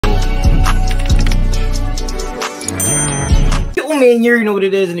man, you already know what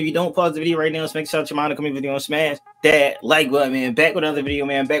it is. And if you don't, pause the video right now. Smack shout your mind to come in video and smash that like button, man. Back with another video,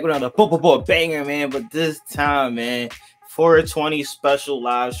 man. Back with another banger, man. But this time, man, 420 special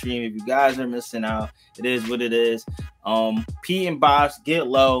live stream. If you guys are missing out, it is what it is. Pete and Boss, Get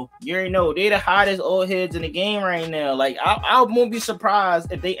Low. You already know they the hottest old heads in the game right now. Like I won't be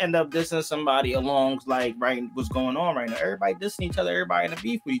surprised if they end up dissing somebody along like right what's going on right now. Everybody dissing each other, everybody in a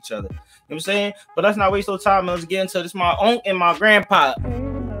beef with each other. You know what I'm saying? But let's not waste no time. Let's get into this. My uncle and my grandpa.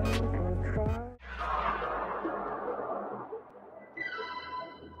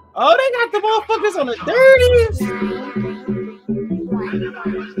 Oh, they got the motherfuckers on the 30s.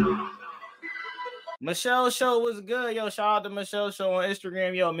 Michelle Show was good. Yo, shout out to Michelle Show on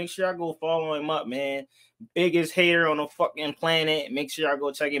Instagram. Yo, make sure y'all go follow him up, man. Biggest hater on the fucking planet. Make sure y'all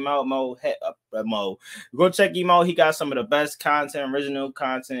go check him out, Mo. Go check him out. He got some of the best content, original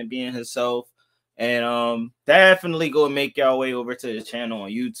content, being himself. And definitely go make y'all way over to his channel on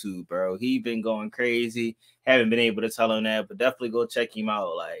YouTube, bro. He been going crazy. Haven't been able to tell him that, but definitely go check him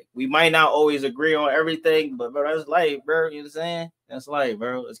out. Like, we might not always agree on everything, but bro, that's life, bro. You know what I'm saying? That's life,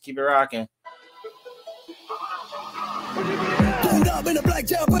 bro. Let's keep it rocking. Up in a black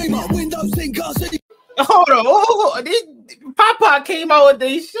tail beamer, windows in car city. Hold on. Papa came out with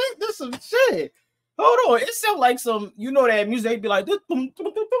this shit. This some shit. Hold on. It sounds like some, you know, that music, they be like the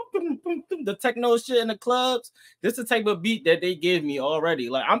techno shit in the clubs. This is the type of beat that they give me already.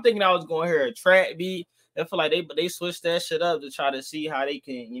 Like, I'm thinking I was going to hear a trap beat. I feel like they switched that shit up to try to see how they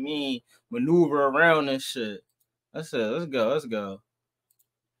can, you mean, maneuver around this shit. That's it. Let's go.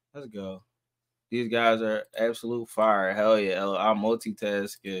 These guys are absolute fire. Hell yeah. I'm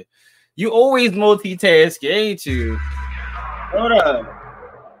multitasking. You always multitasking, ain't you? Hold up.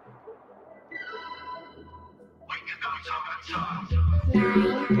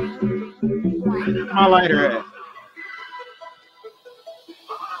 My lighter at?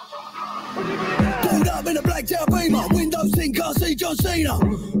 Pulled up in a black tail beamer, windows in car, see John Cena.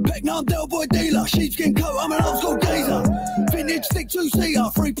 Becknam Del Boy dealer, sheepskin coat, I'm an old school geezer. Vintage stick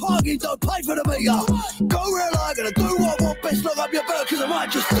two-seater, free parking, don't pay for the meter. Go real, I gotta do what I want, best lock up your bird, cause I might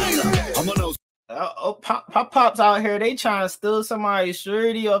just steal her. I'm an old Pops out here, they trying to steal somebody's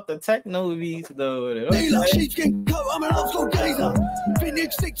surety off the techno beats though. Dealer, sheepskin coat, I'm an old school geezer.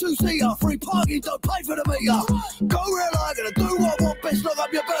 Vintage stick two-seater, free parking, don't pay for the meter. Go real, I gotta do what I want, best lock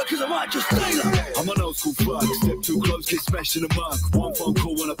up your bird, cause I might just steal her. I'm an old school plug, step too close, get smashed in the mug. One phone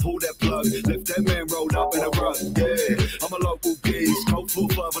call when I pull that plug, left that man rolled up in a rug. Yeah, I'm a local geese, cold full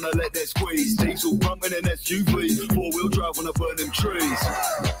five when I let that squeeze. Diesel pumping an SUV, four-wheel drive when I burn them trees.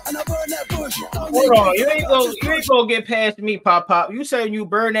 And I burn that bush. Hold on, you ain't gonna get past me, Pop. You saying you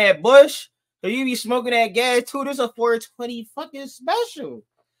burn that bush, or you be smoking that gas too? This a 420 fucking special.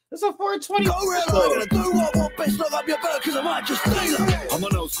 This a 420. Go real, I gotta do what I want, best lock up your bird, cause I might just steal her. I'm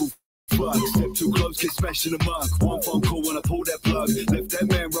an old school plug, step too close, get smashed in the mug. One phone call when I pull that plug, left that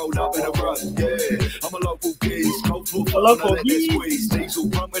man rolled up in a rug. Yeah, I'm a local geese, cold full when I let that squeeze.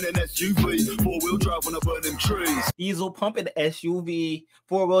 Diesel pumping an SUV, four-wheel drive when I burn them trees. Diesel pumping SUV,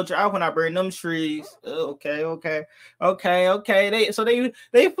 four-wheel drive when I burn them trees. Okay.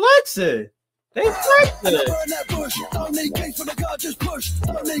 They flexing. They flexing. Burn that bush. Don't need keys for the car, just push.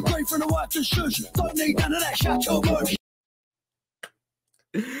 Don't need grief for the wife, just shush. Don't need none of that, shut your bush.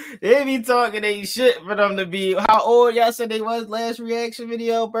 They be talking they shit for them to be. How old y'all said they was last reaction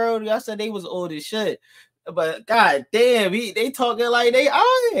video, bro? Y'all said they was old as shit. But god damn, they talking like they out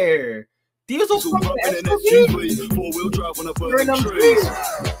here. Diesel pumping SUV, four-wheel drive when I burn them trees.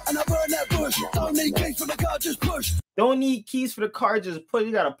 And I burn that bush. Don't need keys for the car, just push. Don't need keys for the car, just push.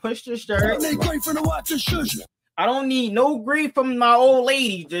 You gotta push the shirt. Don't need grief for the wife, just shush. I don't need no grief from my old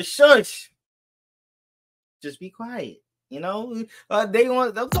lady, just shush. Just be quiet. You know, they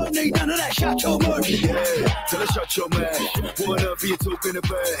want. Don't need none of that. Shut your mouth. Yeah, tell her shut your mouth. One up for your talk in the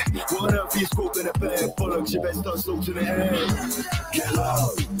bag. One up for your scope in the bag. Bollocks, you better start salt in the head. Get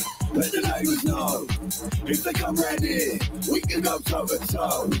low. Let the neighbors know. If they come round here, we can go toe to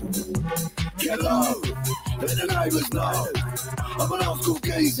toe. Get low. Let the neighbors know. I'm an old school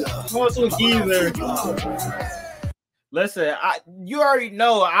geezer. Old school geezer. Listen, you already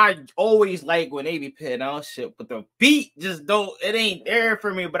know I always like when they be putting out shit, but the beat just it ain't there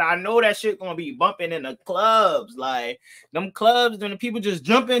for me. But I know that shit gonna be bumping in the clubs, like them clubs when the people just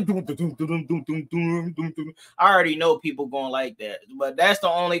jumping. I already know people gonna like that, but that's the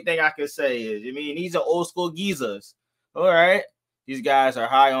only thing I can say is, I mean, these are old school geezers. All right, these guys are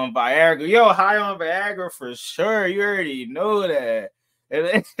high on Viagra. Yo, high on Viagra for sure. You already know that.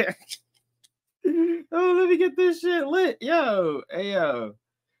 Oh, let me get this shit lit. Yo, hey, yo.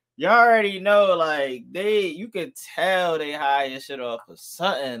 You already know, like, you could tell they high and shit off of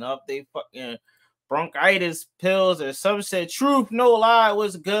something, off they fucking bronchitis pills or some shit. Truth, no lie,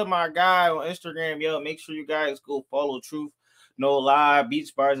 what's good, my guy on Instagram. Yo, make sure you guys go follow Truth, no lie, Beats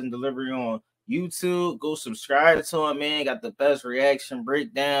Bars and Delivery on YouTube. Go subscribe to him, man. Got the best reaction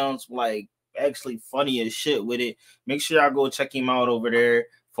breakdowns, like actually funny as shit with it. Make sure y'all go check him out over there.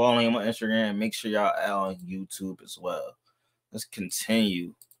 Follow him on Instagram. Make sure y'all out on YouTube as well. Let's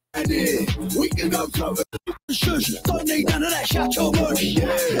continue. We can go to shush. Don't need none of that. Shut your mouth. Yeah,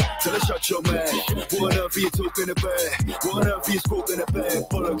 tell her shut your mouth. Whatever you talking about, whatever you spoken about,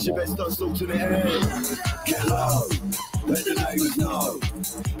 bollocks, you best start salting the air. Get low, let the neighbors know.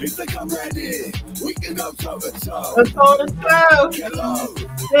 If they come round here, we can go toe to toe. Let's go to toe. Get low,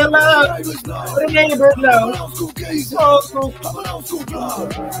 get low. Let the neighbors know. The neighbors know. I'm an old school geezer. I'm an old school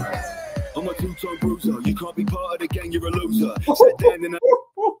blood. I'm a two-tone bruiser. You can't be part of the gang, you're a loser. Sit down in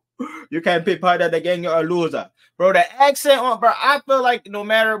You can't be part of the gang, you're a loser. Bro, the accent on, bro, I feel like no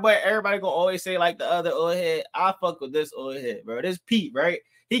matter what, everybody gonna always say like the other old head. I fuck with this old head, bro. This Pete, right?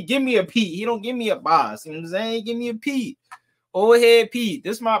 He give me a Pete. He don't give me a boss. You know what I'm saying? He give me a Pete. Old head Pete.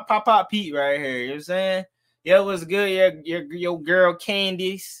 This my pop Pete right here. You know what I'm saying? Yo, what's good? Your girl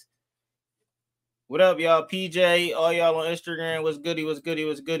Candice. What up, y'all? PJ, all y'all on Instagram. What's goody? What's goody?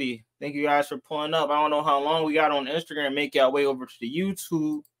 What's goody? Thank you guys for pulling up. I don't know how long we got on Instagram. Make y'all way over to the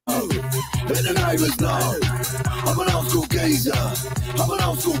YouTube. Let the neighbors know. I'm an old school geezer. I'm an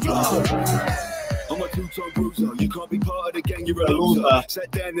old school blood. I'm a two-tone bruiser. You can't be part of the gang, you're a loser.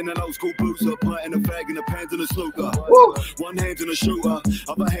 Sat down in an old school blueser, planting a fag in a pants and a snooker. One hand on a shooter,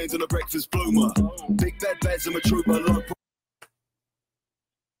 other hand on a breakfast bloomer. Big bad bads, I'm a trooper.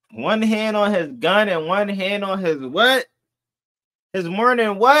 One hand on his gun and one hand on his what? His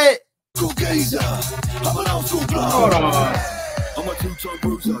morning what? School geezer. I'm an old school blood. Hold on. I'm a two-tone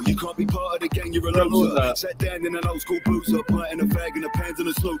bruiser. You can't be part of the gang, you're a loser. Sat down in an old school blueser, planting a fag in a pants and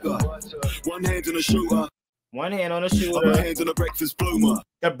a snooker. One hand on a shooter. One hand on a shooter. Other hand on a breakfast bloomer.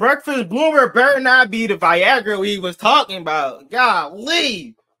 The breakfast bloomer better not be the Viagra we was talking about.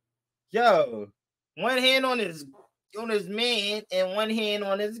 Golly. Yo. One hand on his man and one hand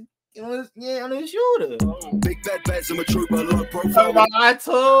on his shooter. Big bad bads, I'm a trooper, low profile. I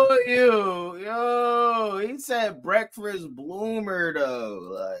told you, yo, he said breakfast bloomer though.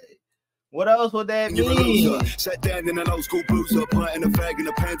 Like, what else would that mean? Sat down in an old school blueser, planting a fag in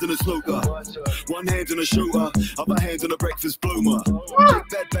a pants and a snooker. One hand on a shooter, other hand on a breakfast bloomer. Big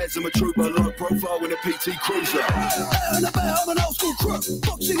bad bads, I'm a trooper, low profile in a PT Cruiser. I'm an old school crook.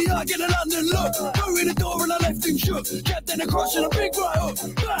 Fox City, I get a London look. Go in the door and I left him shook. Captain across in a big right hook.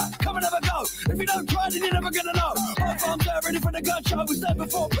 Come and have a go. If you don't try, then you're never gonna know. My farm's there ready for the gun show. Was there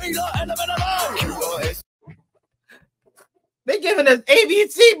before Peter and I'm alone. They giving us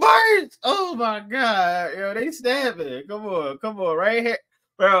ABC bars. Oh my god, yo, they stabbing. Come on, right here,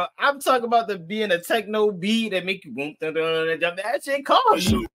 bro. I'm talking about the being a techno beat that make you boom, dun, dun, dun, dun. That shit called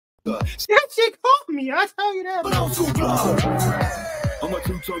me. That shit called me. I tell you that. I'm a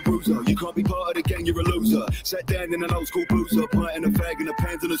two-tone bruiser. You can't be part of the gang, you're a loser. Sat down in an old school blueser, planting a fag in a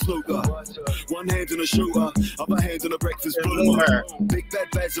pants and a snooker. One hand on a shooter, other hand on a breakfast bloomer. Big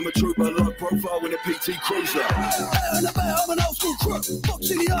bad bads, I'm a trooper, low profile in a PT Cruiser. I'm an old school crook. Fox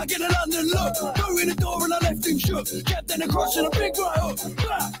City, I get a London look. Go in the door and I left him shook. Captain across in a big right hook.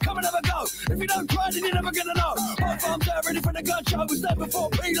 Come and have a go. If you don't try, then you're never gonna know. My farm's there ready for the gun show. Was there before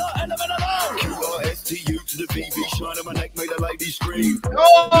Peter and I'm alone. QRSTU to the VV, shine on my neck, made a lady scream.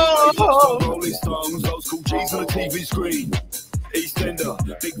 Oh! Rolling Stones, old school G's on the TV screen. Eastender,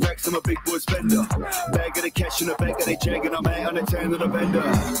 big racks, I'm a big boy spender. Bag of the cash in the bag of the jag, and I'm out on the 10 of the vendor.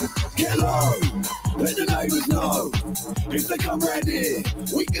 Get low, let the neighbors know. If they come round here,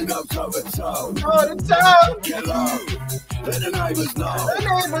 we can go toe to toe. Toe to toe. Get low, let the neighbors know. The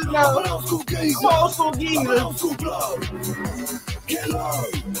neighbors know. I'm an old school geezer. I'm old school geezer. I'm an old school blood. Get low,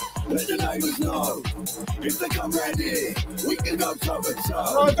 let the neighbors know. If they come round here, we can go toe to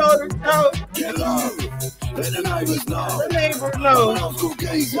toe. Toe to toe. Get low, let the neighbors know. The neighbors know. I'm an old school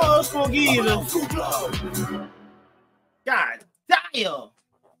geezer. Old school geezer. I'm an old school blood. God damn.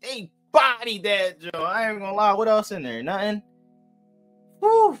 They bodied that joint. I ain't gonna lie. What else in there? Nothing.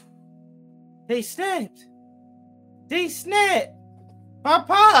 Whew. They snapped. They snapped.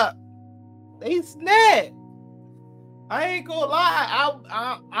 Pop. They snapped. I ain't gonna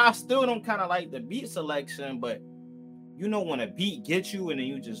lie. I still don't kind of like the beat selection, but you know when a beat gets you and then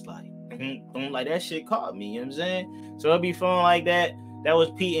you just like, don't like that shit caught me. You know what I'm saying? So it'll be fun like that. That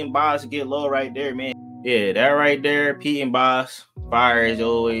was Pete and Boss Get Low right there, man. Yeah, that right there, Pete and Boss. Fire as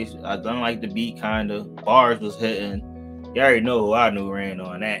always. I don't like the beat kind of. Bars was hitting. You already know who I knew ran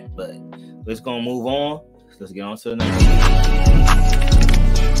on that, but let's gonna move on. Let's get on to the next one.